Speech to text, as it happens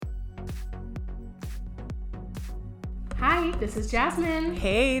Hi, this is Jasmine.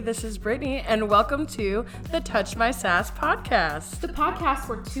 Hey, this is Brittany, and welcome to the Touch My Sass podcast. The podcast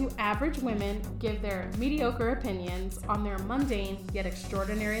where two average women give their mediocre opinions on their mundane yet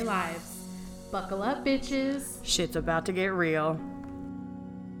extraordinary lives. Buckle up, bitches. Shit's about to get real.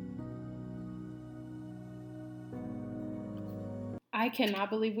 I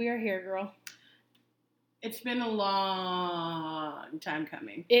cannot believe we are here, girl. It's been a long time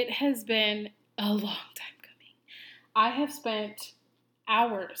coming. It has been a long time coming. I have spent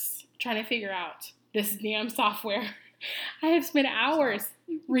hours trying to figure out this damn software. I have spent hours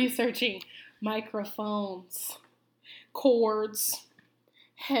researching microphones, cords,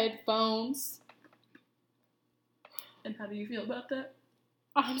 headphones. And how do you feel about that?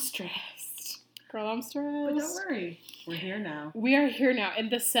 I'm stressed. Girl, I'm stressed. But don't worry. We're here now. We are here now. And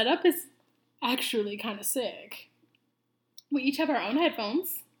the setup is actually kind of sick. We each have our own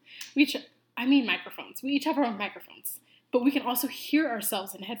headphones. Microphones. We each have our own microphones. But we can also hear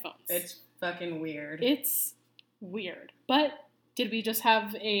ourselves in headphones. It's fucking weird. It's weird. But did we just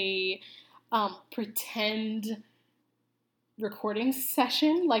have a pretend recording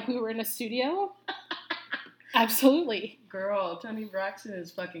session like we were in a studio? Absolutely. Girl, Tony Braxton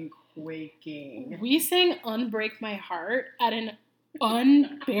is fucking quaking. We sang Unbreak My Heart at an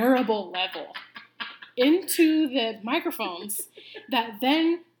unbearable level into the microphones that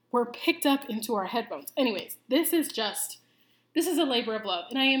then were picked up into our headphones. Anyways, this is a labor of love,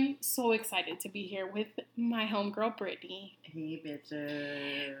 and I am so excited to be here with my homegirl, Brittany. Hey,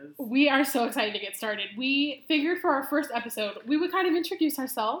 bitches. We are so excited to get started. We figured for our first episode, we would kind of introduce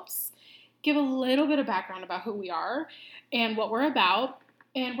ourselves, give a little bit of background about who we are and what we're about,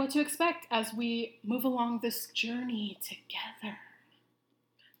 and what to expect as we move along this journey together.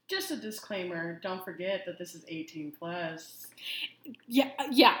 Just a disclaimer, don't forget that this is 18 plus.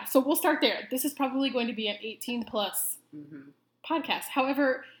 Yeah, so we'll start there. This is probably going to be an 18 plus podcast.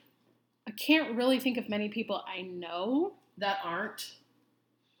 However, I can't really think of many people I know that aren't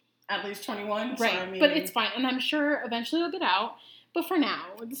at least 21. Right, so but it's fine. And I'm sure eventually it'll get out. But for now,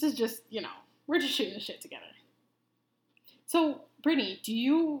 this is just, we're just shooting this shit together. So, Brittany, do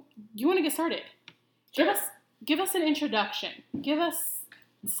you want to get started? Sure. Give us an introduction. Give us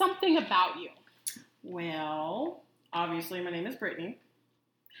something about you. Well, obviously my name is Brittany.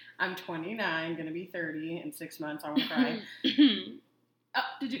 I'm 29, gonna be 30 in 6 months. I want to cry.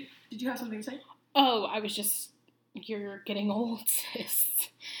 Did you have something to say? Oh, you're getting old, sis.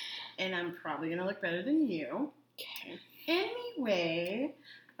 And I'm probably gonna look better than you. Okay. Anyway,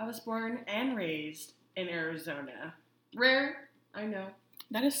 I was born and raised in Arizona. Rare, I know.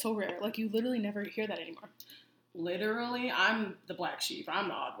 That is so rare. Like, you literally never hear that anymore. Literally, I'm the black sheep. I'm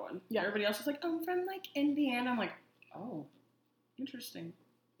the odd one. Yeah. Everybody else is like, I'm from, Indiana. I'm like, oh, interesting.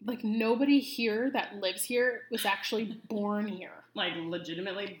 Like, nobody here that lives here was actually born here. Like,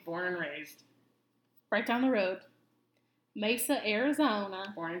 legitimately born and raised. Right down the road. Mesa,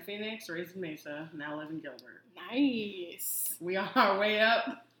 Arizona. Born in Phoenix, raised in Mesa, now live in Gilbert. Nice. We on our way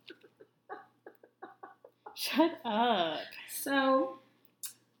up. Shut up. So,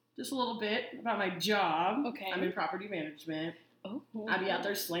 just a little bit about my job. Okay. I'm in property management. Oh. I be out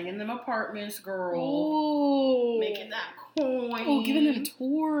there slinging them apartments, girl. Oh. Making that coin. Oh, giving them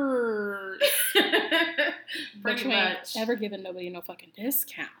tours. Pretty much. Ever given nobody no fucking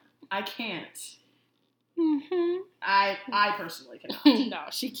discount. I can't. Mm-hmm. I personally cannot. No,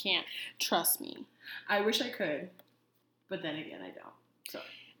 she can't. Trust me. I wish I could, but then again, I don't. So.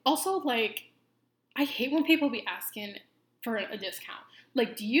 Also, I hate when people be asking for a discount.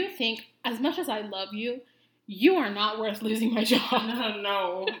 Like, do you think, as much as I love you, you are not worth losing my job?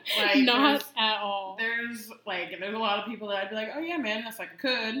 No. Not at all. There's a lot of people that I'd be like, oh yeah, man, if I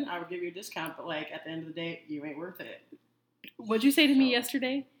could, I would give you a discount, but at the end of the day, you ain't worth it. What'd you say to me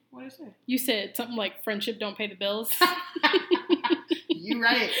yesterday? What did I say? You said something like, friendship don't pay the bills. You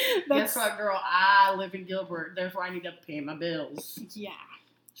right. Guess what, girl? I live in Gilbert, therefore I need to pay my bills. Yeah.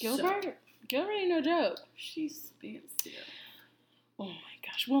 Gilbert ain't no joke. She's expensive. Oh my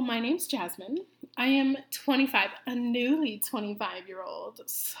gosh. Well, my name's Jasmine. I am 25, a newly 25-year-old.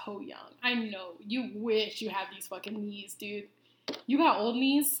 So young. I know. You wish you had these fucking knees, dude. You got old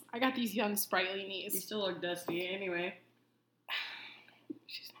knees. I got these young, sprightly knees. You still look dusty anyway.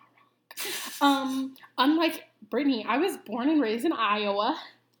 She's not wrong. Unlike Brittany, I was born and raised in Iowa,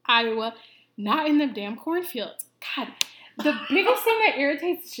 not in them damn cornfields. God, the biggest thing that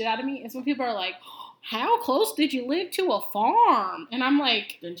irritates the shit out of me is when people are like, how close did you live to a farm? And I'm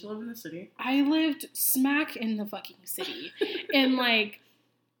like... Didn't you live in the city? I lived smack in the fucking city. And,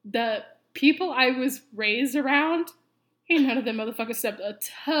 the people I was raised around, ain't none of them motherfuckers stepped a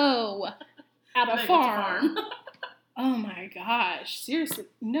toe at a farm. Oh my gosh. Seriously.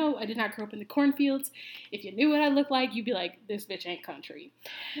 No, I did not grow up in the cornfields. If you knew what I looked like, you'd be like, this bitch ain't country.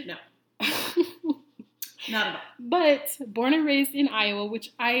 No. Not at all. But born and raised in Iowa,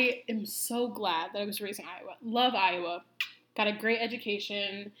 which I am so glad that I was raised in Iowa. Love Iowa. Got a great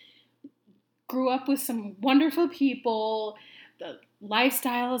education. Grew up with some wonderful people. The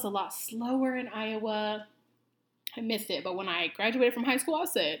lifestyle is a lot slower in Iowa. I missed it. But when I graduated from high school, I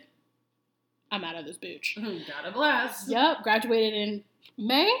said, I'm out of this bitch. God bless. Yep. Graduated in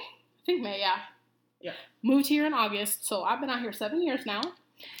May. I think May, yeah. Yeah. Moved here in August. So I've been out here 7 years now.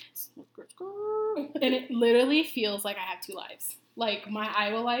 And it literally feels like I have 2 lives. Like, my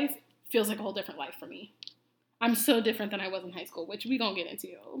Iowa life feels like a whole different life for me. I'm so different than I was in high school, which we gonna get into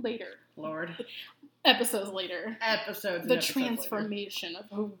later. Lord. Episodes later. The transformation of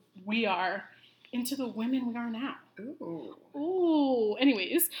who we are into the women we are now. Ooh.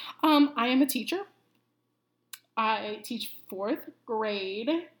 Anyways, I am a teacher. I teach 4th grade.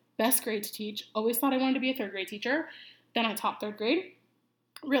 Best grade to teach. Always thought I wanted to be a 3rd grade teacher. Then I taught 3rd grade.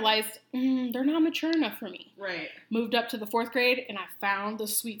 Realized they're not mature enough for me. Right. Moved up to the 4th grade, and I found the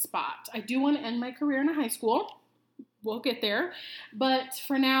sweet spot. I do want to end my career in a high school. We'll get there. But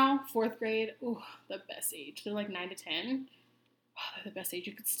for now, 4th grade, the best age. They're like 9 to 10. They're the best age.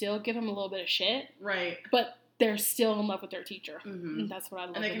 You could still give them a little bit of shit. Right. But they're still in love with their teacher. Mm-hmm. And that's what I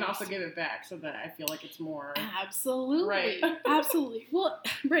love. And they can also give it back so that I feel like it's more... Absolutely. Right. Absolutely. Well,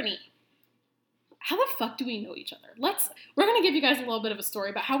 Brittany, how the fuck do we know each other? We're going to give you guys a little bit of a story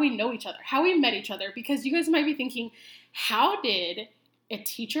about how we know each other, how we met each other, because you guys might be thinking, how did a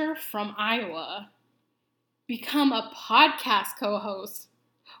teacher from Iowa become a podcast co-host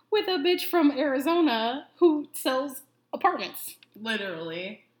with a bitch from Arizona who sells apartments?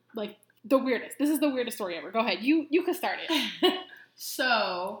 Literally. Like, the weirdest. This is the weirdest story ever. Go ahead. You can start it.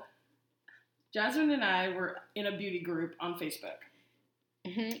 So, Jasmine and I were in a beauty group on Facebook.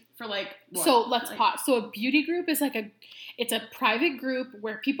 Mm-hmm. For like what? So let's pause. So a beauty group is it's a private group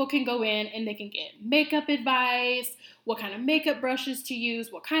where people can go in and they can get makeup advice, what kind of makeup brushes to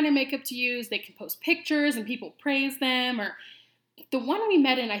use, what kind of makeup to use. They can post pictures and people praise them. Or the one we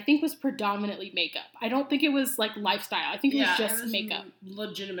met in, I think, was predominantly makeup. I don't think it was like lifestyle. I think it was just makeup.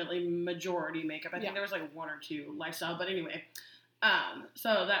 Legitimately majority makeup. I think there was like 1 or 2 lifestyle. But anyway,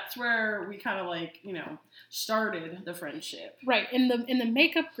 so that's where we kind of like, started the friendship. Right. In the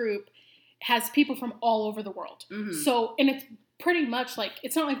makeup group has people from all over the world. Mm-hmm. So, and it's pretty much like,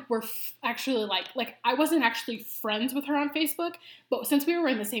 it's not like we're actually like I wasn't actually friends with her on Facebook, but since we were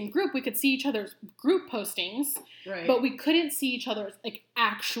in the same group, we could see each other's group postings, right? But we couldn't see each other's like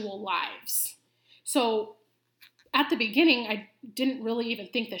actual lives. So at the beginning, I didn't really even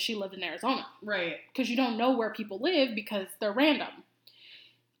think that she lived in Arizona. Right. Because you don't know where people live because they're random.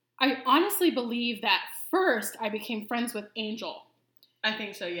 I honestly believe that first I became friends with Angel. I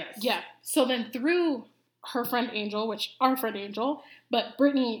think so, yes. Yeah. So then through her friend Angel, our friend Angel, but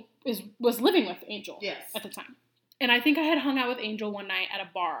Brittany was living with Angel at the time. And I think I had hung out with Angel one night at a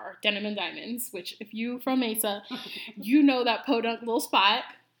bar, Denim and Diamonds, which if you from Mesa, you know that podunk little spot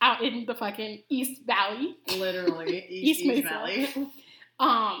out in the fucking East Valley. Literally, East Mesa. Valley.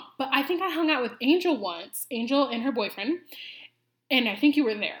 But I think I hung out with Angel once, Angel and her boyfriend, and I think you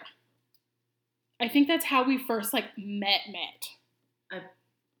were there. I think that's how we first met.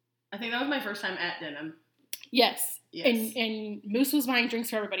 I think that was my first time at Denim. Yes. And Moose was buying drinks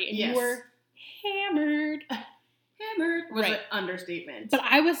for everybody, and you were hammered. Hammered was an understatement. But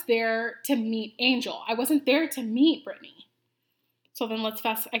I was there to meet Angel. I wasn't there to meet Brittany. So then let's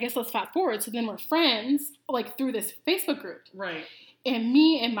fast forward. So then we're friends, like, through this Facebook group. Right. And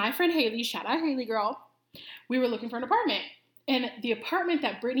me and my friend Haley, shout out Haley girl, we were looking for an apartment. And the apartment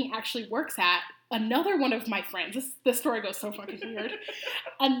that Brittany actually works at, another one of my friends, this story goes so fucking weird.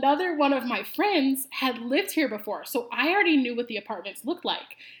 Another one of my friends had lived here before. So I already knew what the apartments looked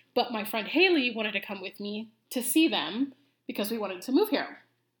like. But my friend Haley wanted to come with me to see them because we wanted to move here.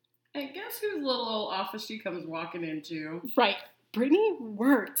 And guess whose little office she comes walking into? Right. Brittany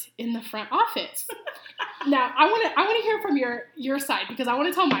worked in the front office. Now, I want to hear from your side because I want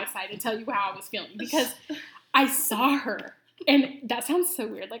to tell my side and tell you how I was feeling because I saw her. And that sounds so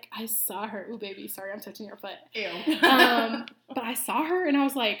weird. Like, I saw her. Ooh, baby, sorry, I'm touching your foot. Ew. But I saw her and I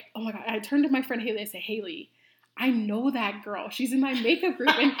was like, oh my God. I turned to my friend Haley. I said, Haley, I know that girl. She's in my makeup group.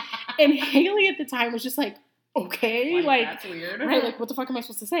 And Haley at the time was just like, okay. Like, that's weird. Right, like, what the fuck am I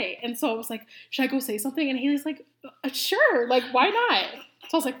supposed to say? And so I was like, should I go say something? And Haley's like, sure. Like, why not?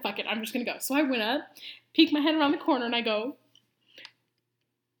 So I was like, fuck it. I'm just going to go. So I went up, peeked my head around the corner, and I go,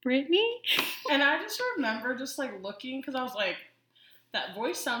 Brittany? And I just remember just, like, looking, because I was like, that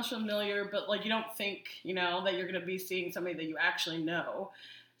voice sounds familiar, but, like, you don't think, you know, that you're going to be seeing somebody that you actually know.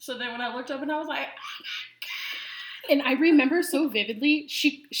 So then when I looked up and I was like, oh my God. And I remember so vividly,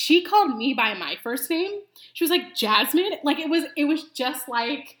 she called me by my first name. She was like, Jasmine. Like, it was just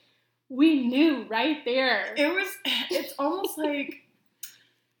like, we knew right there. It's almost like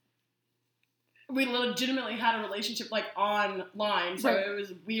we legitimately had a relationship, like, online. So It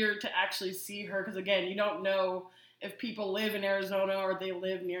was weird to actually see her. Because, again, you don't know if people live in Arizona or they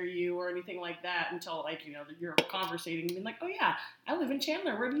live near you or anything like that until, like, you know, you're conversating and being like, oh, yeah, I live in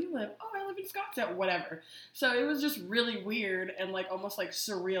Chandler. Where do you live? Oh, I live in Scottsdale. Whatever. So it was just really weird and, like, almost, like,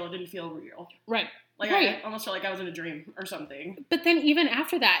 surreal. It didn't feel real. Right. Like, I almost felt like I was in a dream or something. But then even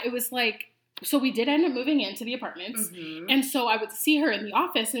after that, it was like, so we did end up moving into the apartments. Mm-hmm. And so I would see her in the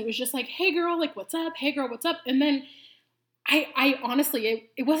office and it was just like, hey, girl, like, what's up? Hey, girl, what's up? And then I honestly,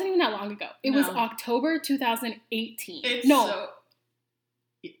 it wasn't even that long ago. It was October 2018.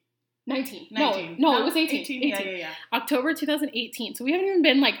 19. No, it was 18. Yeah. October 2018. So we haven't even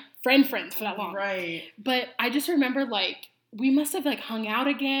been, like, friends for that long. Right. But I just remember, like, we must have, like, hung out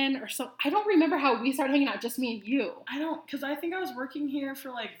again or so. I don't remember how we started hanging out, just me and you. Because I think I was working here for,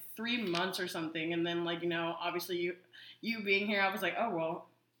 like, 3 months or something. And then, like, you know, obviously you being here, I was like, oh, well,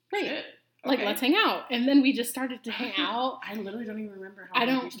 shit. Like, let's hang out. And then we just started to hang out. I literally don't even remember how I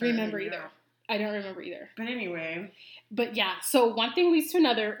don't remember either. I don't remember either. But anyway. But yeah, so one thing leads to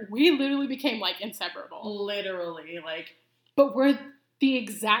another. We literally became, like, inseparable. Literally, like. But we're the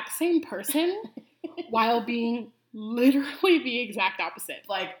exact same person while being literally the exact opposite.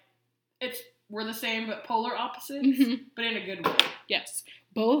 Like, we're the same but polar opposites, but in a good way. Yes.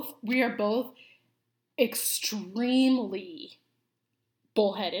 We are both extremely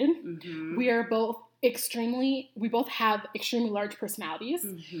bullheaded. Mm-hmm. We both have extremely large personalities.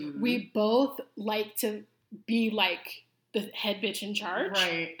 Mm-hmm. We both like to be, like, the head bitch in charge.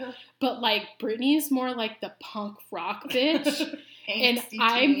 Right. But, like, Brittany's more like the punk rock bitch. And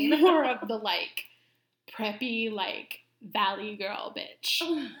I'm more of the, like, preppy, like, valley girl bitch.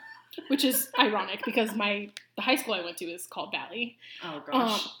 Which is ironic because the high school I went to is called Valley. Oh,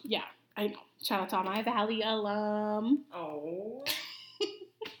 gosh. Yeah, I know. Shout out to all my Valley alum. Oh.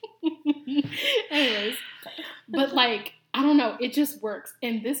 Anyways, but, like, I don't know, it just works.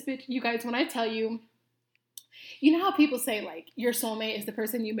 And this bitch, you guys, when I tell you, you know how people say, like, your soulmate is the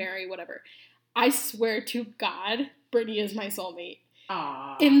person you marry, whatever. I swear to God, Brittany is my soulmate.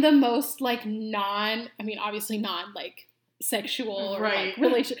 Aww. In the most, like, obviously non, like, sexual or, like,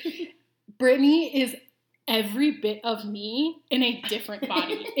 relation. Brittany is every bit of me in a different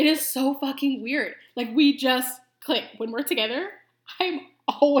body. It is so fucking weird. Like, we just click. When we're together, I'm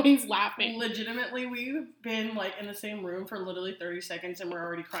always laughing. Legitimately, we've been, like, in the same room for literally 30 seconds and we're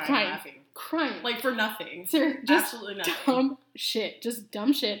already crying. Crying. Like, for nothing. Just absolutely nothing. Just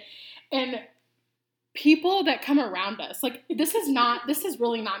dumb shit. And people that come around us, like, this is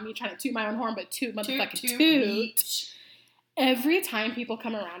really not me trying to toot my own horn, but toot. Every time people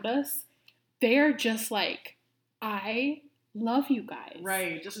come around us, they're just like, I love you guys.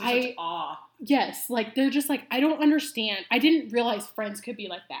 Right. Just in such awe. Yes. Like, they're just like, I don't understand. I didn't realize friends could be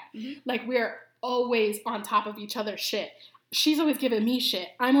like that. Mm-hmm. Like, we're always on top of each other's shit. She's always giving me shit.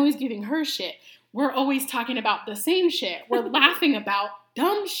 I'm always giving her shit. We're always talking about the same shit. We're laughing about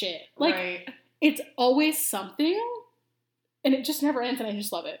dumb shit. Like, It's always something, and it just never ends, and I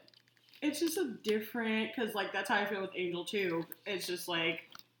just love it. It's just a different, because, like, that's how I feel with Angel, too. It's just, like,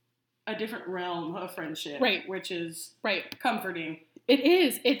 a different realm of friendship. Right. Which is comforting. It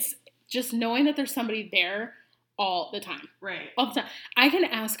is. It's just knowing that there's somebody there all the time. Right. All the time. I can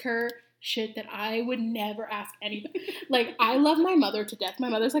ask her shit that I would never ask anybody. Like, I love my mother to death. My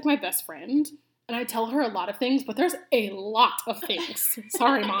mother's, like, my best friend. And I tell her a lot of things, but there's a lot of things,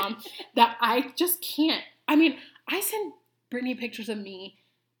 sorry, Mom, that I just can't. I mean, I send Brittany pictures of me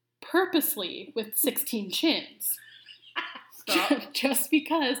purposely with 16 chins. Stop. Just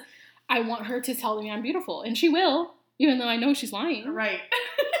because I want her to tell me I'm beautiful. And she will, even though I know she's lying. Right.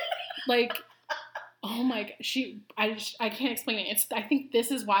 Like, oh my God, I can't explain it. I think this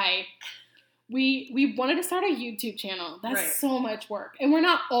is why we wanted to start a YouTube channel. That's so much work. And we're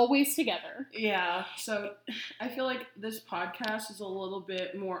not always together. Yeah. So I feel like this podcast is a little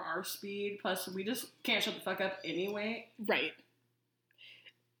bit more our speed. Plus, we just can't shut the fuck up anyway. Right.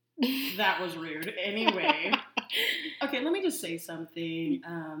 That was rude. Anyway. Okay, let me just say something.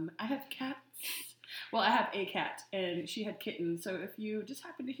 I have cats. Well, I have a cat, and she had kittens. So if you just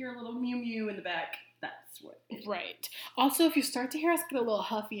happen to hear a little mew mew in the back, that's what it is. Right. Also, if you start to hear us get a little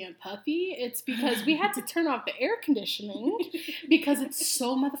huffy and puffy, it's because we had to turn off the air conditioning because it's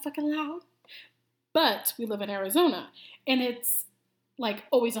so motherfucking loud. But we live in Arizona, and it's like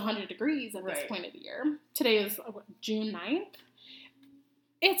always 100 degrees at this Right. point of the year. Today is June 9th.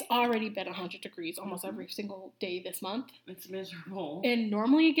 It's already been 100 degrees almost every single day this month. It's miserable. And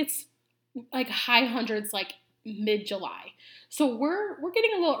normally it gets like high hundreds like mid-July. So we're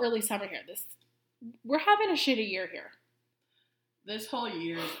getting a little early summer here. We're having a shitty year here. This whole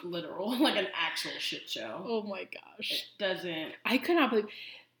year is literal, like an actual shit show. Oh my gosh. It doesn't. I could not believe.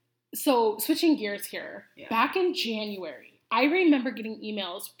 So switching gears here. Yeah. Back in January, I remember getting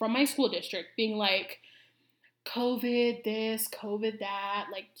emails from my school district being like, COVID this, COVID that,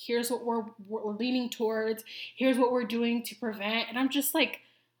 like, here's what we're leaning towards, here's what we're doing to prevent. And I'm just like,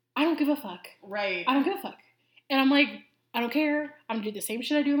 I don't give a fuck. Right. I don't give a fuck. And I'm like, I don't care. I'm going to do the same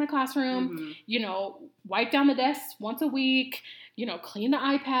shit I do in my classroom. Mm-hmm. You know, wipe down the desks once a week. You know, clean the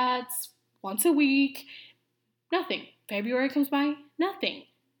iPads once a week. Nothing. February comes by. Nothing.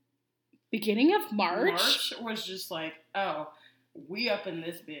 Beginning of March was just like, oh, we up in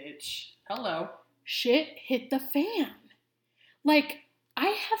this bitch. Hello. Shit hit the fan. Like,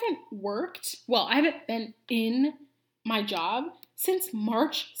 I haven't been in my job since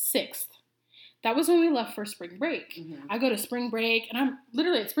March 6th. That was when we left for spring break. Mm-hmm. I go to spring break, and I'm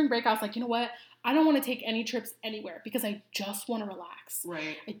literally at spring break, I was like, you know what? I don't want to take any trips anywhere because I just want to relax.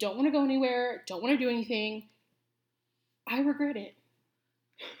 Right. I don't want to go anywhere, don't want to do anything. I regret it.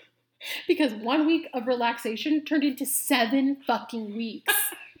 Because 1 week of relaxation turned into 7 fucking weeks.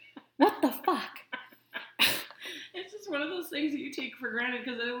 What the fuck? It's just one of those things that you take for granted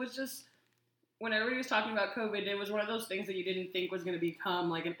because it was just, when everybody was talking about COVID, it was one of those things that you didn't think was going to become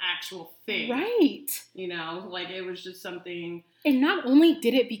like an actual thing. Right. You know, like it was just something. And not only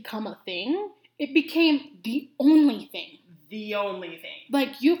did it become a thing, it became the only thing. The only thing.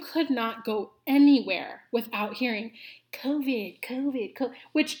 Like, you could not go anywhere without hearing COVID,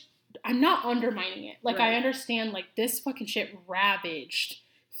 which I'm not undermining it. Like, Right. I understand, like, this fucking shit ravaged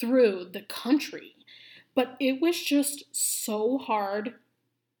through the country. But it was just so hard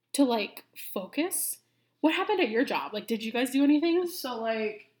to, like, focus. What happened at your job? Like, did you guys do anything? So,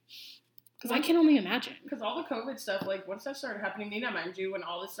 like, Because I can only imagine. because all the COVID stuff, like, once that started happening, Nina, mind you, when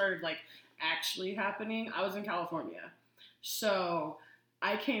all this started, like, actually happening, I was in California. So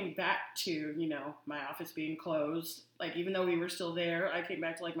I came back to, you know, my office being closed. Like, even though we were still there, I came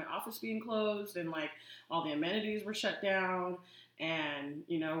back to, like, my office being closed and, like, all the amenities were shut down. And,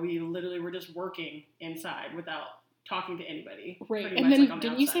 you know, we literally were just working inside without talking to anybody. Right. pretty And much, then like, on the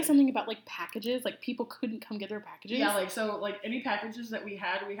didn't you say outside. something about, like, packages? Like, people couldn't come get their packages? Yeah, like, so, like, any packages that we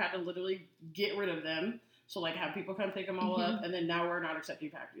had to literally get rid of them. So, like, have people come pick them all up. And then now we're not accepting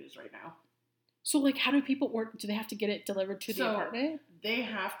packages right now. So, like, how do people order? Do they have to get it delivered to the apartment? They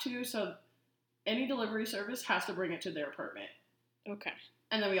have to. So, any delivery service has to bring it to their apartment. Okay.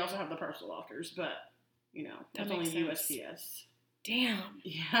 And then we also have the parcel lockers, but, you know, That that's only makes sense. USPS. Damn.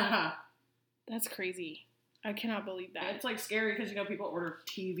 Yeah. That's crazy. I cannot believe that. It's, like, scary because, you know, people order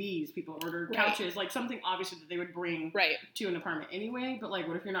TVs, people order Right. couches, like, something obviously that they would bring Right. to an apartment anyway. But, like,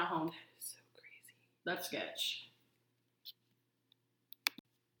 what if you're not home? So crazy. That's sketch.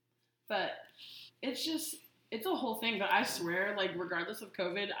 But it's just, it's a whole thing. But I swear, like, regardless of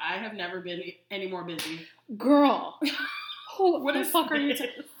COVID, I have never been any more busy. Girl. Who What the is fuck are you this?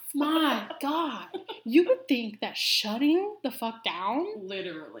 My God. You would think that shutting the fuck down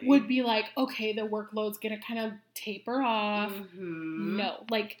Literally. would be like, okay, the workload's gonna kind of taper off. Mm-hmm. No.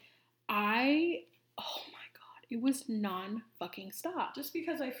 Like, oh my God. It was non-fucking stop. Just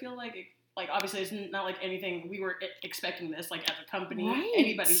because I feel like, like, obviously it's not like anything, we were expecting this, like, as a company, Right.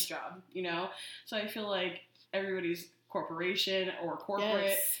 anybody's job, you know? So I feel like everybody's corporation or corporate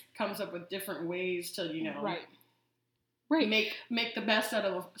Yes. comes up with different ways to, you know, Right. Right. make the best out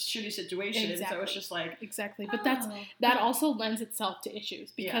of a shitty situation. Exactly. So it's just like, Exactly. But oh. that also lends itself to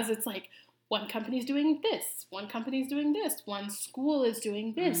issues because Yeah. it's like one company's doing this, one company's doing this, one school is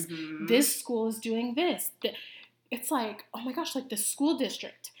doing this, Mhm. this school is doing this. It's like, oh my gosh, like the school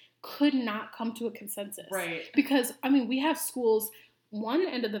district could not come to a consensus. Right. Because, I mean, we have schools, one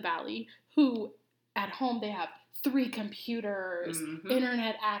end of the valley, who at home they have 3 computers, Mhm.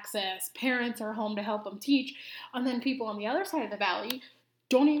 internet access, parents are home to help them teach, and then people on the other side of the valley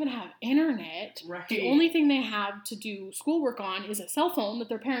don't even have internet. Right. The only thing they have to do schoolwork on is a cell phone that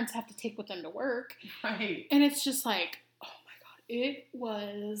their parents have to take with them to work. Right. And it's just like, oh my God, it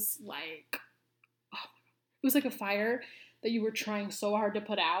was like, it was like a fire that you were trying so hard to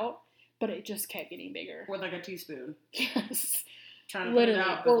put out, but it just kept getting bigger. With like a teaspoon. Yes. Trying to Literally.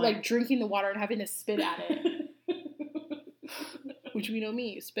 put it out. Or like drinking the water and having to spit at it. Which we know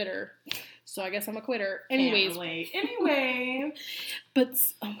me, spitter. So I guess I'm a quitter. Anyways. Anyway. But,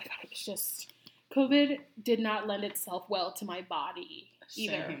 oh my God, it was just, COVID did not lend itself well to my body.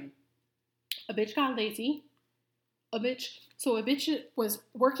 either. Same. A bitch got lazy. A bitch was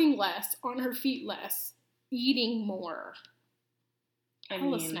working less, on her feet less, eating more.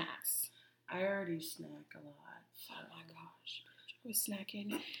 Hella snacks. I already snack a lot. So. Oh my gosh, I was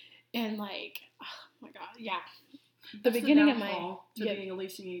snacking, and like, oh my god, yeah. That's beginning of my being a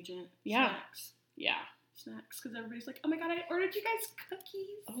leasing agent. Yeah. Snacks. Yeah. Snacks, because everybody's like, oh my god, I ordered you guys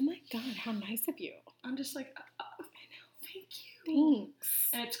cookies. Oh my god, how nice of you. I'm just like, I know, thank you. Thanks.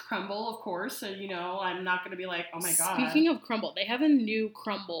 And it's crumble, of course, so I'm not gonna be like, oh my god. Speaking of crumble, they have a new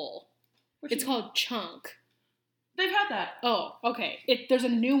crumble. It's called Chunk. They've had that. Oh, okay. There's a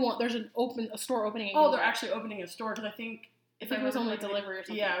new one. There's a store opening. Oh, they're actually opening a store, because I think it was only delivery or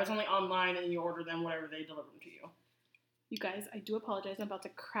something. Yeah, it was only online, and you order them, whatever, they deliver them to you. You guys, I do apologize. I'm about to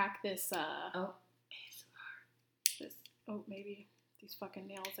crack this. ASMR. Maybe these fucking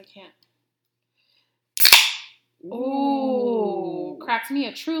nails. I can't. Ooh. Cracked me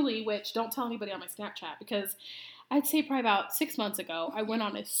a truly, which don't tell anybody on my Snapchat, because I'd say probably about 6 months ago, I went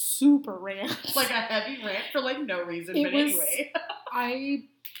on a super rant. Like a heavy rant for like no reason, anyway. I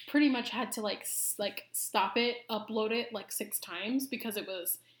pretty much had to like stop it, upload it like 6 times, because it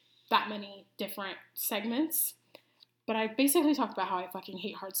was that many different segments. But I basically talked about how I fucking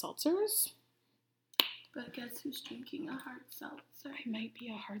hate hard seltzers. But guess who's drinking a hard seltzer? I might be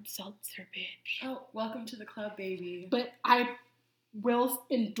a hard seltzer bitch. Oh, welcome to the club, baby. But I will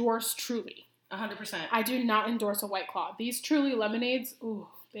endorse Truly. 100%. I do not endorse a White Claw. These Truly lemonades, ooh,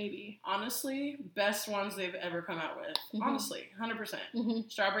 baby. Honestly, best ones they've ever come out with. Mm-hmm. Honestly, 100%. Mm-hmm.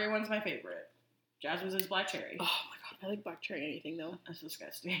 Strawberry one's my favorite. Jasmine's is black cherry. Oh my god, I like black cherry anything though. That's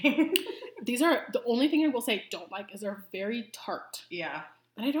disgusting. These are, the only thing I will say don't like is they're very tart. Yeah.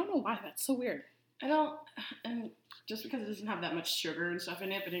 But I don't know why, that's so weird. And just because it doesn't have that much sugar and stuff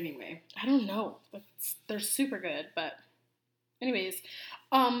in it, but anyway. I don't know. They're super good, but anyways.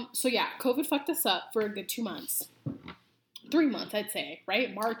 So yeah, COVID fucked us up for a good 2 months. 3 months, I'd say,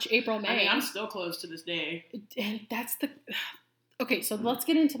 right? March, April, May. I mean, I'm still closed to this day. And that's okay, so let's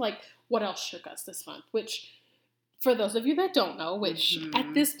get into like what else shook us this month, which for those of you that don't know, which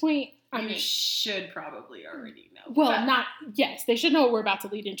at this point, I mean, should probably already know. Well, yes, they should know what we're about to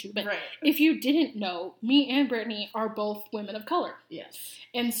lead into, but right. If you didn't know, me and Brittany are both women of color. Yes.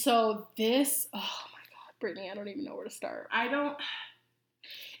 And so this, oh my God, Brittany, I don't even know where to start.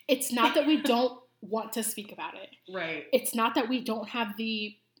 It's not that we don't want to speak about it. Right. It's not that we don't have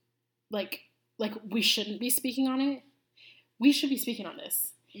the, like we shouldn't be speaking on it. We should be speaking on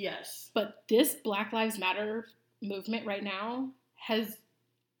this. Yes. But this Black Lives Matter movement right now has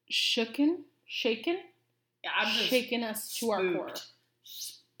shaken us to our core.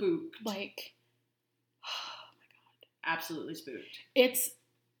 Spooked. Like, oh my God. Absolutely spooked.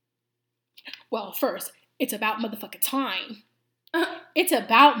 First, it's about motherfucking time. It's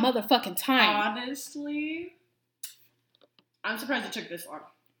about motherfucking time. Honestly, I'm surprised it took this long.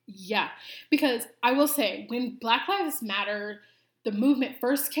 Yeah, because I will say, when Black Lives Matter, the movement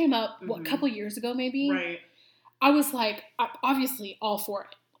first came up, a couple years ago maybe? Right. I was like, obviously all for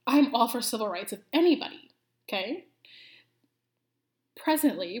it. I'm all for civil rights of anybody, okay?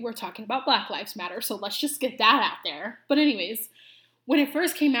 Presently, we're talking about Black Lives Matter, so let's just get that out there. But anyways, when it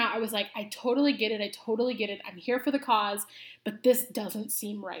first came out, I was like, I totally get it. I'm here for the cause, but this doesn't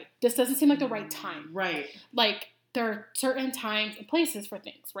seem right. This doesn't seem like the right time. Right. Like, there are certain times and places for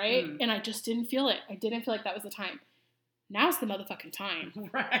things, right? And I just didn't feel it. I didn't feel like that was the time. Now's the motherfucking time.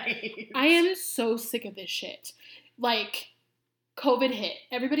 Right. I am so sick of this shit. Like, COVID hit.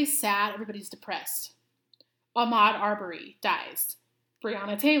 Everybody's sad. Everybody's depressed. Ahmaud Arbery dies.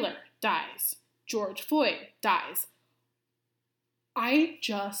 Breonna Taylor dies. George Floyd dies. I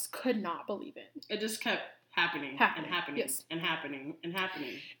just could not believe it. It just kept happening. Yes. and happening.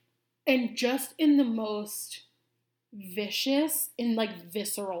 And just in the most vicious, in like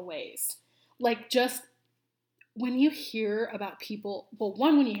visceral ways. Like, just when you hear about people,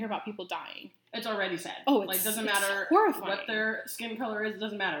 when you hear about people dying, it's already sad. Oh, it doesn't matter horrifying. What their skin color is. It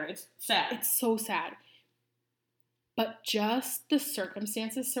doesn't matter. It's sad. It's so sad. But just the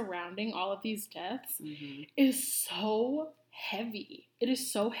circumstances surrounding all of these deaths is so heavy. It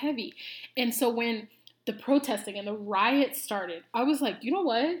is so heavy. And so when the protesting and the riots started, I was like, you know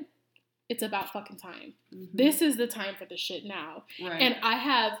what? It's about fucking time. This is the time for the shit now. Right. And I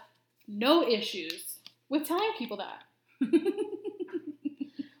have no issues with telling people that.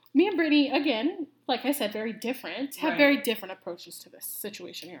 Me and Brittany, again, like I said, very different, have very different approaches to this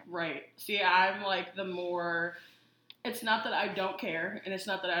situation here. Right. See, I'm like it's not that I don't care, and it's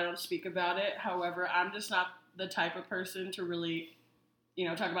not that I don't speak about it. However, I'm just not the type of person to really,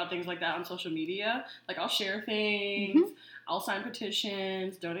 talk about things like that on social media. Like, I'll share things. I'll sign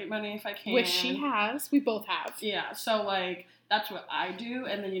petitions, donate money if I can. Which she has. We both have. Yeah, so, like, that's what I do.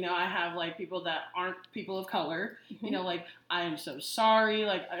 And then, I have, like, people that aren't people of color. Mm-hmm. Like, I am so sorry.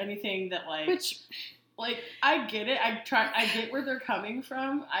 Like, anything that, like... Which... Like, I get it. I get where they're coming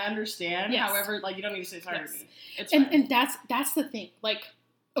from. I understand. Yes. However, like, you don't need to say sorry to me. It's fine. And that's the thing. Like,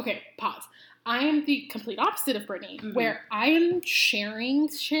 okay, pause. I am the complete opposite of Brittany, where I am sharing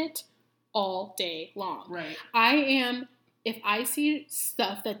shit all day long. Right. I am, if I see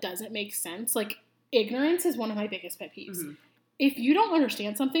stuff that doesn't make sense, like, ignorance is one of my biggest pet peeves. Mm-hmm. If you don't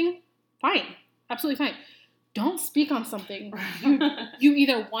understand something, fine. Absolutely fine. Don't speak on something you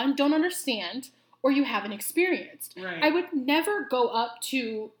either, one, don't understand, or you haven't experienced. Right. I would never go up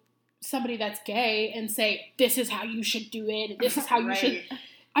to somebody that's gay and say, this is how you should do it, this is how you should...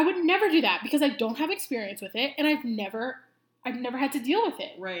 I would never do that because I don't have experience with it, and I've never had to deal with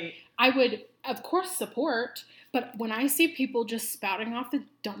it. Right. I would, of course, support, but when I see people just spouting off the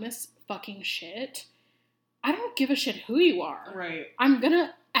dumbest fucking shit, I don't give a shit who you are. Right. I'm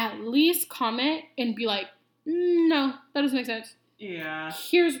gonna at least comment and be like, no, that doesn't make sense. Yeah.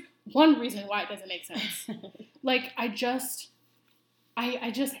 Here's one reason why it doesn't make sense. Like, I just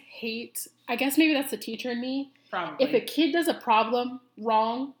hate, I guess maybe that's the teacher in me. Probably. If a kid does a problem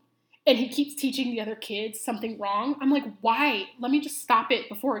wrong and he keeps teaching the other kids something wrong, I'm like, why? Let me just stop it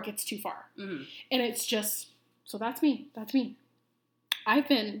before it gets too far. Mm-hmm. And it's just, so that's me. That's me. I've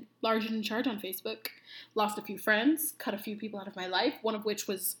been large and in charge on Facebook. Lost a few friends, cut a few people out of my life, one of which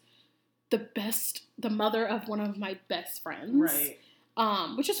was the mother of one of my best friends. Right.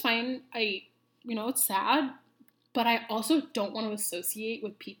 Which is fine. It's sad, but I also don't want to associate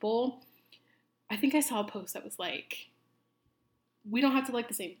with people. I think I saw a post that was like, we don't have to like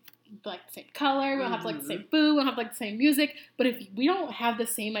the same color, we don't have to like the same food, we don't have to like the same music, but if we don't have the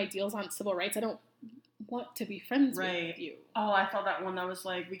same ideals on civil rights, I don't want to be friends with you. Oh, I thought that one that was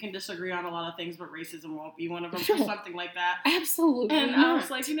like, we can disagree on a lot of things, but racism won't be one of them, or something like that. Absolutely And not. I was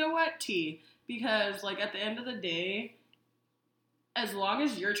like, you know what, T, because like at the end of the day, as long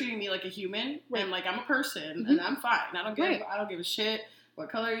as you're treating me like a human and like I'm a person, and I'm fine. I don't give a shit what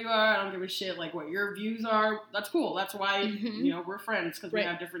color you are. I don't give a shit like what your views are. That's cool. That's why we're friends, because we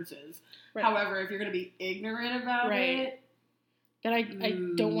have differences. Right. However, if you're gonna be ignorant about it, then I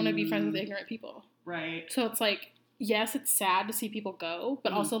don't want to be friends with ignorant people. Right. So it's like, yes, it's sad to see people go,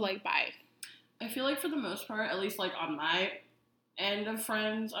 but also like, bye. I feel like for the most part, at least like on my end of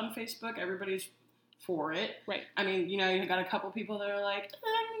friends on Facebook, everybody's for it. Right. I mean, you got a couple people that are like,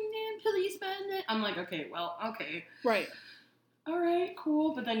 policeman. I'm like, okay. Right. All right,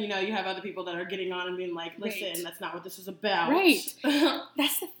 cool. But then, you have other people that are getting on and being like, listen, that's not what this is about. Right.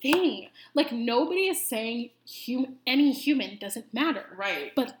 That's the thing. Like, nobody is saying any human doesn't matter.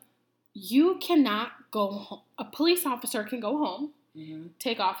 Right. But you cannot go home. A police officer can go home,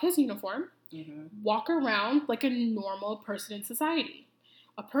 take off his uniform, walk around like a normal person in society.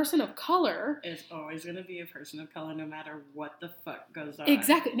 A person of color is always going to be a person of color no matter what the fuck goes on.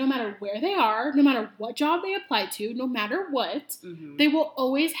 Exactly. No matter where they are, no matter what job they apply to, no matter what, they will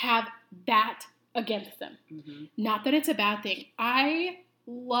always have that against them. Not that it's a bad thing. I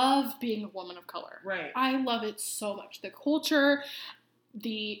love being a woman of color. Right. I love it so much. The culture,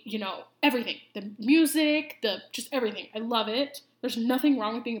 everything. The music, just everything. I love it. There's nothing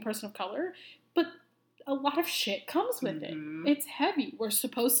wrong with being a person of color, but a lot of shit comes with it. It's heavy.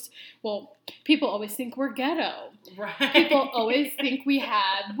 People always think we're ghetto. Right. People always think we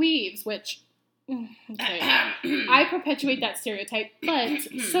have weaves, which, okay, I perpetuate that stereotype, but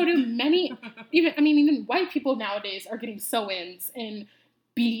so do many, even white people nowadays are getting sew-ins and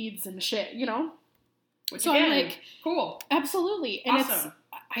beads and shit, Which so again, I'm like, cool. Absolutely. And awesome.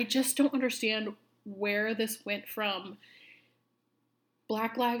 I just don't understand where this went from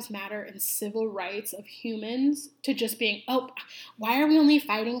Black Lives Matter and civil rights of humans to just being, why are we only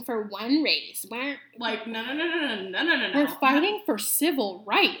fighting for one race? No. We're fighting for civil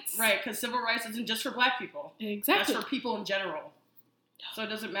rights. Right, because civil rights isn't just for black people. Exactly. That's for people in general. So it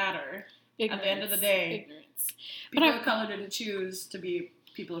doesn't matter. Ignorance. At the end of the day, people of color didn't choose to be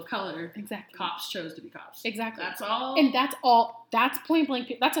people of color. Exactly. Cops chose to be cops. Exactly. That's all. And that's all. That's point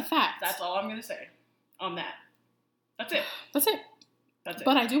blank. That's a fact. That's all I'm going to say on that. That's it. That's it. That's it.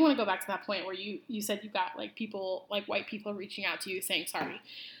 But I do want to go back to that point where you said you got like people, like white people reaching out to you saying sorry.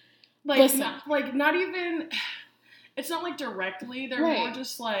 Like, listen. Not even, it's not like directly. They're more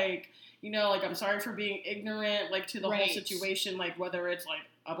just like, like, I'm sorry for being ignorant, like, to the whole situation, like, whether it's, like,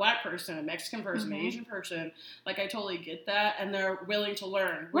 a black person, a Mexican person, an Asian person, like, I totally get that, and they're willing to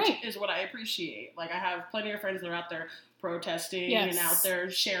learn, which is what I appreciate. Like, I have plenty of friends that are out there protesting and out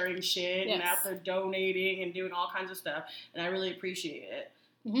there sharing shit and out there donating and doing all kinds of stuff, and I really appreciate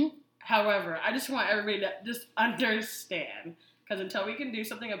it. However, I just want everybody to just understand, because until we can do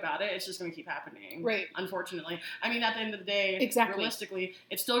something about it, it's just going to keep happening. Right. Unfortunately. I mean, at the end of the day, realistically,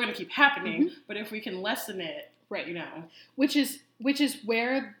 it's still going to keep happening, but if we can lessen it, you know. Which is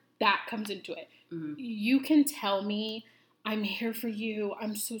where that comes into it. You can tell me, I'm here for you,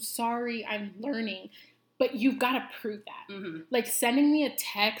 I'm so sorry, I'm learning, but you've got to prove that. Like, sending me a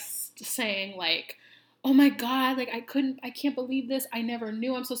text saying, like, oh my God, like, I can't believe this, I never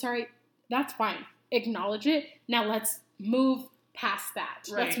knew, I'm so sorry, that's fine. Acknowledge it. Now let's move past that.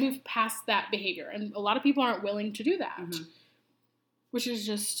 Let's move past that behavior. And a lot of people aren't willing to do that. Which is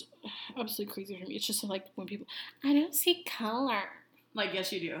just absolutely crazy for me. It's just like when people, I don't see color. Like,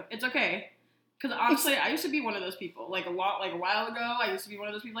 yes, you do. It's okay. Because honestly, I used to be one of those people. Like, a while ago, I used to be one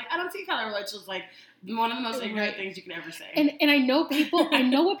of those people. Like, I don't see color. It's just like one of the most ignorant things you can ever say. And I know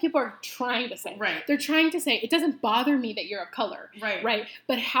what people are trying to say. Right. They're trying to say, it doesn't bother me that you're a color. Right. Right.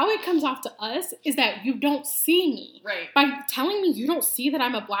 But how it comes off to us is that you don't see me. Right. By telling me you don't see that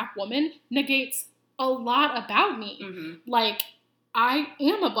I'm a black woman negates a lot about me. Like, I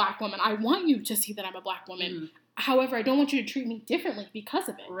am a black woman. I want you to see that I'm a black woman. However, I don't want you to treat me differently because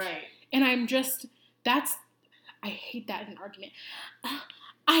of it. Right. And I'm just, I hate that in an argument.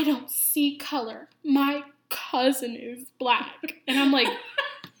 I don't see color. My cousin is black. And I'm like,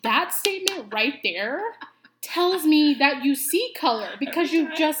 that statement right there tells me that you see color because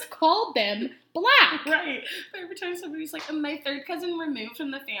you just called them black. Right. But every time somebody's like, my third cousin removed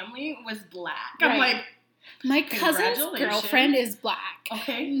from the family was black. I'm like, my cousin's girlfriend is black.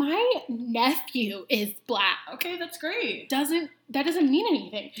 Okay. My nephew is black. Okay, that's great. That doesn't mean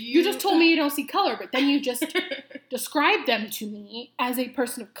anything. You just told me you don't see color, but then you just described them to me as a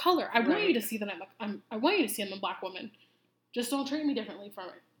person of color. I want you to see that I want you to see I'm a black woman. Just don't treat me differently from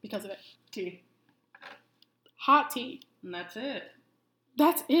it because of it. Tea. Hot tea. And that's it.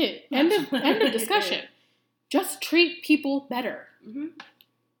 That's it. End of discussion. Just treat people better.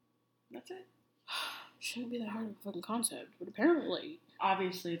 That's it. Shouldn't be that hard of a fucking concept, but apparently.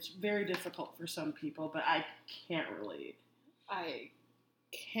 Obviously, it's very difficult for some people, but I can't relate. I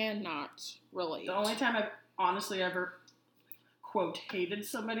cannot relate. The only time I've honestly ever, quote, hated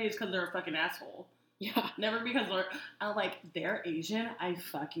somebody is because they're a fucking asshole. Yeah. Never because they're Asian, I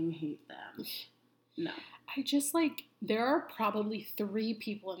fucking hate them. No. I just, there are probably 3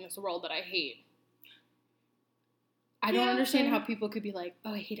 people in this world that I hate. I don't understand how people could be like,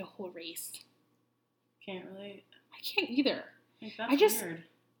 oh, I hate a whole race. Can't relate. I can't either. That's weird.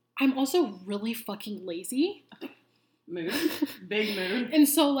 I'm also really fucking lazy. Mood. Big mood. And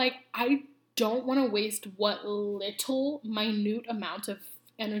so, I don't want to waste what little, minute amount of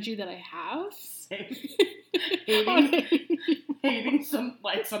energy that I have. Same. hating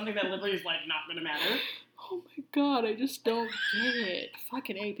something that literally is, not going to matter. Oh my God, I just don't get it.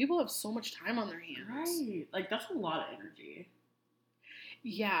 Fucking A. People have so much time on their hands. Right. That's a lot of energy.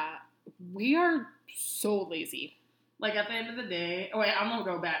 Yeah. We are so lazy. At the end of the day, I'm gonna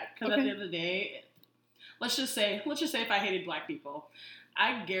go back because at the end of the day, let's just say if I hated black people,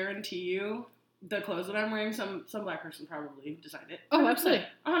 I guarantee you the clothes that I'm wearing, some black person probably designed it. Oh, absolutely,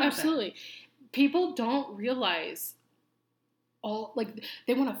 100%. Absolutely. People don't realize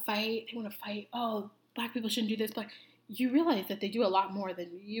they want to fight. Oh, black people shouldn't do this, but you realize that they do a lot more than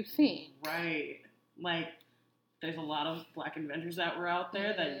you think. Right. There's a lot of black inventors that were out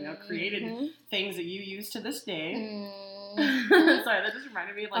there that, created things that you use to this day. Sorry, that just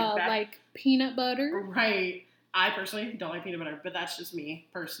reminded me like peanut butter. Right. I personally don't like peanut butter, but that's just me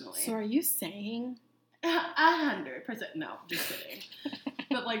personally. So are you saying 100%? No, just kidding.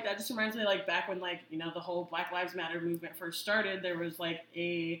 But that just reminds me back when the whole Black Lives Matter movement first started, there was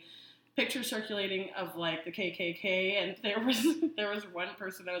a picture circulating of the KKK, and there was one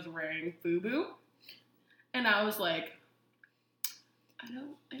person that was wearing FUBU. And I was like, I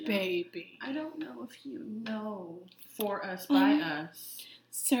don't, baby, I don't know if you know For Us by Us.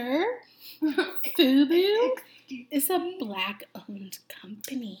 Sir, FUBU is a black-owned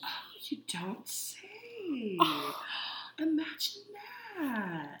company. Oh, you don't say. Oh. Imagine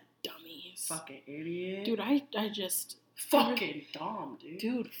that. Dummies. Fucking idiot. Dude, I just... Fucking dumb, dude.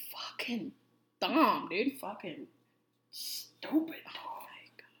 Dude, fucking dumb, dude. Fucking stupid.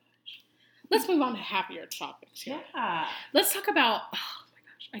 Let's move on to happier topics. Yeah. Let's talk about, oh my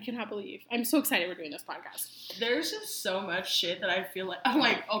gosh, I cannot believe. I'm so excited we're doing this podcast. There's just so much shit that I feel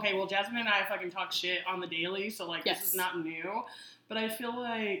I'm okay, well, Jasmine and I fucking talk shit on the daily, so this is not new. But I feel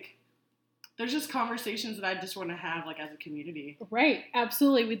like there's just conversations that I just want to have, like, as a community. Right.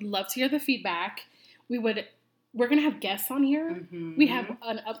 Absolutely. We'd love to hear the feedback. We're going to have guests on here. Mm-hmm. We have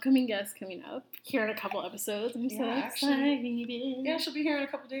an upcoming guest coming up here in a couple episodes. I'm so excited. Yeah, she'll be here in a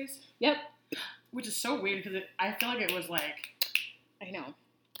couple days. Yep. Which is so weird because I feel like it was like... I know.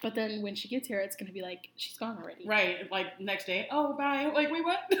 But then when she gets here, it's going to be like, she's gone already. Right. Like, next day, oh, bye. Like, wait,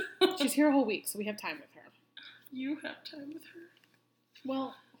 what? She's here a whole week, so we have time with her. You have time with her?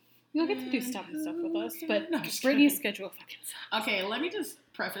 Well, you'll get to do stuff and stuff with us, but No, Brittany's schedule fucking sucks. Okay, let me just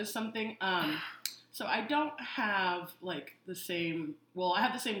preface something. So I don't have, like, the same... Well, I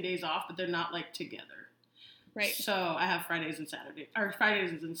have the same days off, but they're not, like, together. Right. So I have Fridays and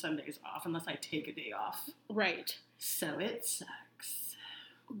Sundays off, unless I take a day off. Right. So it sucks.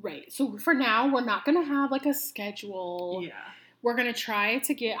 Right. So for now, we're not going to have, like, a schedule. Yeah. We're going to try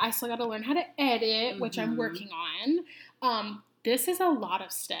to I still got to learn how to edit, which I'm working on. This is a lot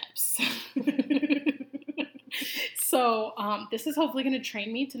of steps. So, this is hopefully going to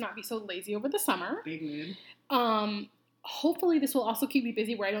train me to not be so lazy over the summer. Big mood. Hopefully this will also keep me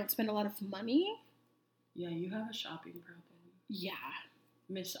busy where I don't spend a lot of money. Yeah, you have a shopping problem. Yeah.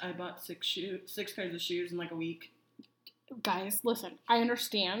 Miss, I bought 6 pairs of shoes in like a week. Guys, listen, I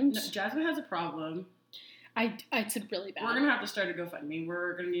understand. No, Jasmine has a problem. It's really bad. We're going to have to start a GoFundMe.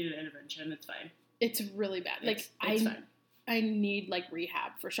 We're going to need an intervention. It's fine. It's really bad. It's fine. I need, like,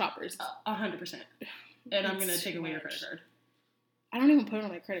 rehab for shoppers. 100%. And I'm going to take away your credit card. I don't even put it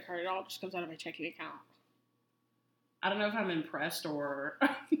on my credit card. It all just comes out of my checking account. I don't know if I'm impressed or...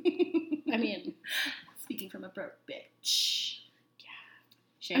 I mean... Speaking from a broke bitch. Yeah.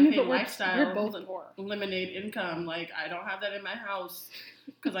 Champagne lifestyle. We're both poor. Lemonade income. Like, I don't have that in my house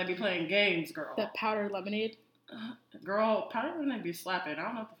because I be playing games, girl. That powdered lemonade? Girl, powdered lemonade be slapping. I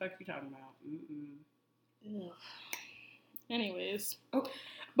don't know what the fuck you're talking about. Mm-mm. Ugh. Anyways. Oh,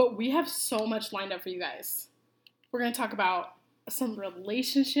 but we have so much lined up for you guys. We're going to talk about some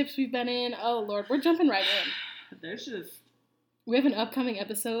relationships we've been in. Oh, Lord. We're jumping right in. There's just... We have an upcoming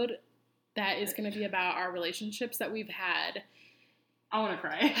episode that is going to be about our relationships that we've had. I want to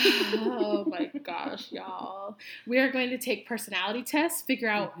cry. Oh, my gosh, y'all. We are going to take personality tests, figure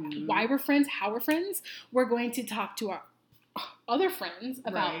out why we're friends, how we're friends. We're going to talk to our other friends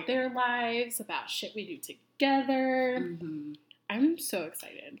about their lives, about shit we do together. Mm-hmm. I'm so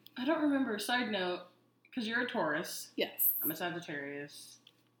excited. I don't remember. Side note, because you're a Taurus. Yes. I'm a Sagittarius.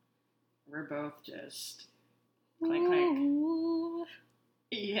 We're both just clank, clank.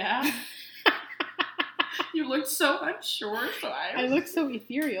 Yeah. You looked so unsure, so I look so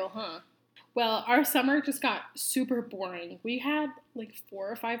ethereal, huh? Well, our summer just got super boring. We had like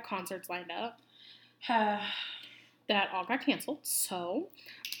 4 or 5 concerts lined up that all got canceled. So,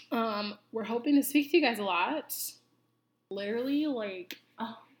 we're hoping to speak to you guys a lot. Literally, like,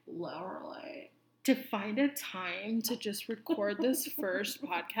 to find a time to just record this first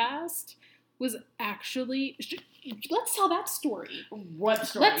podcast was actually... Let's tell that story. What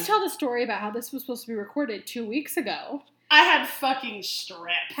story? Let's tell the story about how this was supposed to be recorded 2 weeks ago. I had fucking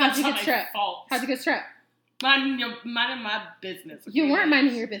strep. How'd you get strep? How'd you get strep? Minding my business. Okay? You weren't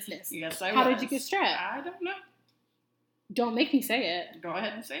minding your business. Yes, I was. How did you get strep? I don't know. Don't make me say it. Go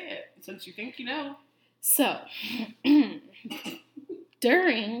ahead and say it, since you think you know. So,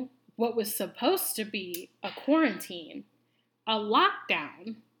 during what was supposed to be a quarantine, a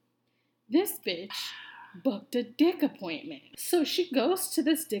lockdown, this bitch booked a dick appointment. So she goes to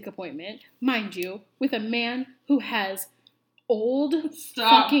this dick appointment, mind you, with a man who has old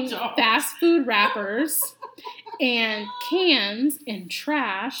fast food wrappers and cans and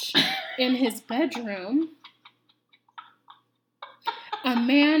trash in his bedroom. A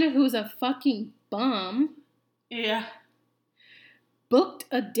man who's a fucking bum. Yeah. Booked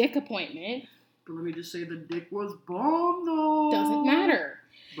a dick appointment. But let me just say the dick was bomb though. Doesn't matter.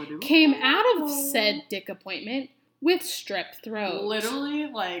 Came out of said dick appointment with strep throat. Literally,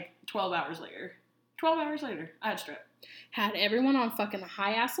 like, 12 hours later. 12 hours later, I had strep. Had everyone on fucking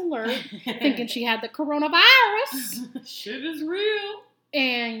high-ass alert, thinking she had the coronavirus. Shit is real.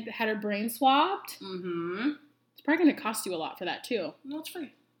 And had her brain swabbed. Mm-hmm. It's probably going to cost you a lot for that, too. No, it's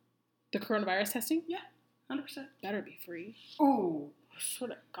free. The coronavirus testing? Yeah, 100%. Better be free. Oh. I swear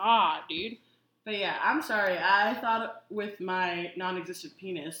to God, dude. But yeah, I'm sorry. I thought with my non-existent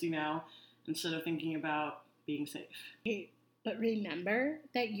penis, instead of thinking about being safe. Hey, but remember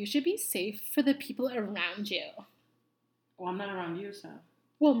that you should be safe for the people around you. Well, I'm not around you, so.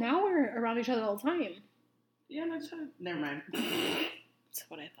 Well, now we're around each other all the time. Yeah, no, never mind. That's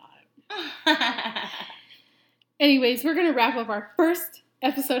what I thought. Anyways, we're going to wrap up our first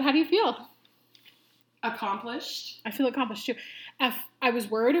episode. How do you feel? Accomplished. I feel accomplished too. I was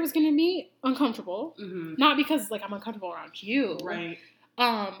worried it was going to be uncomfortable. Mm-hmm. Not because like I'm uncomfortable around you. Right.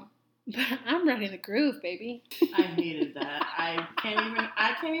 But I'm ready to groove, baby. I hated that. I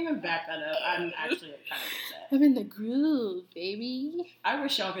can't even back that up. I'm actually kind of upset. I'm in the groove, baby. I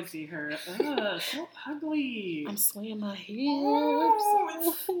wish y'all could see her. Ugh, so ugly. I'm swaying my hips.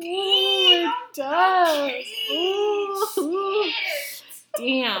 Oh, it does. Ooh.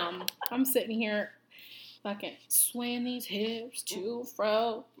 Damn. I'm sitting here fucking swaying these hips to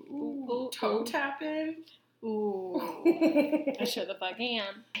fro. Ooh, toe tapping. Ooh. I sure the fuck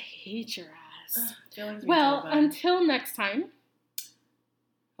am. I hate your ass. Well, until next time.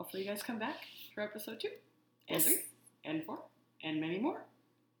 Hopefully you guys come back for episode 2 and 3 and 4 and many more.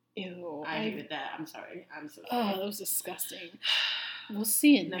 Ew. I hated that. I'm sorry. I'm so sorry. Oh, that was disgusting. We'll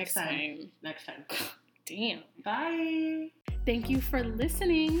see you next time. Next time. Damn. Bye. Thank you for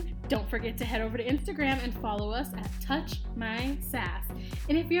listening. Don't forget to head over to Instagram and follow us at Touch My Sass.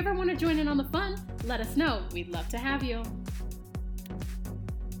 And if you ever want to join in on the fun, let us know. We'd love to have you.